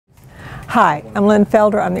Hi, I'm Lynn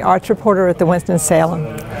Felder. I'm the arts reporter at the Winston-Salem.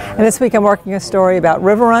 And this week I'm working a story about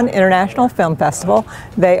RiverRun International Film Festival.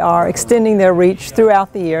 They are extending their reach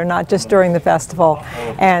throughout the year, not just during the festival.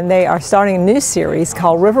 And they are starting a new series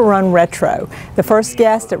called RiverRun Retro. The first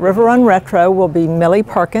guest at RiverRun Retro will be Millie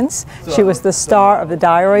Perkins. She was the star of The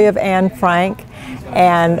Diary of Anne Frank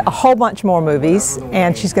and a whole bunch more movies.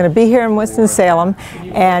 And she's going to be here in Winston-Salem.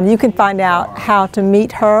 And you can find out how to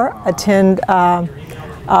meet her, attend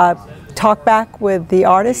talk back with the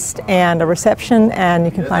artist and a reception, and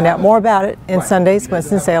you can find out more about it in Sunday's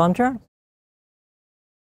Winston-Salem Journal.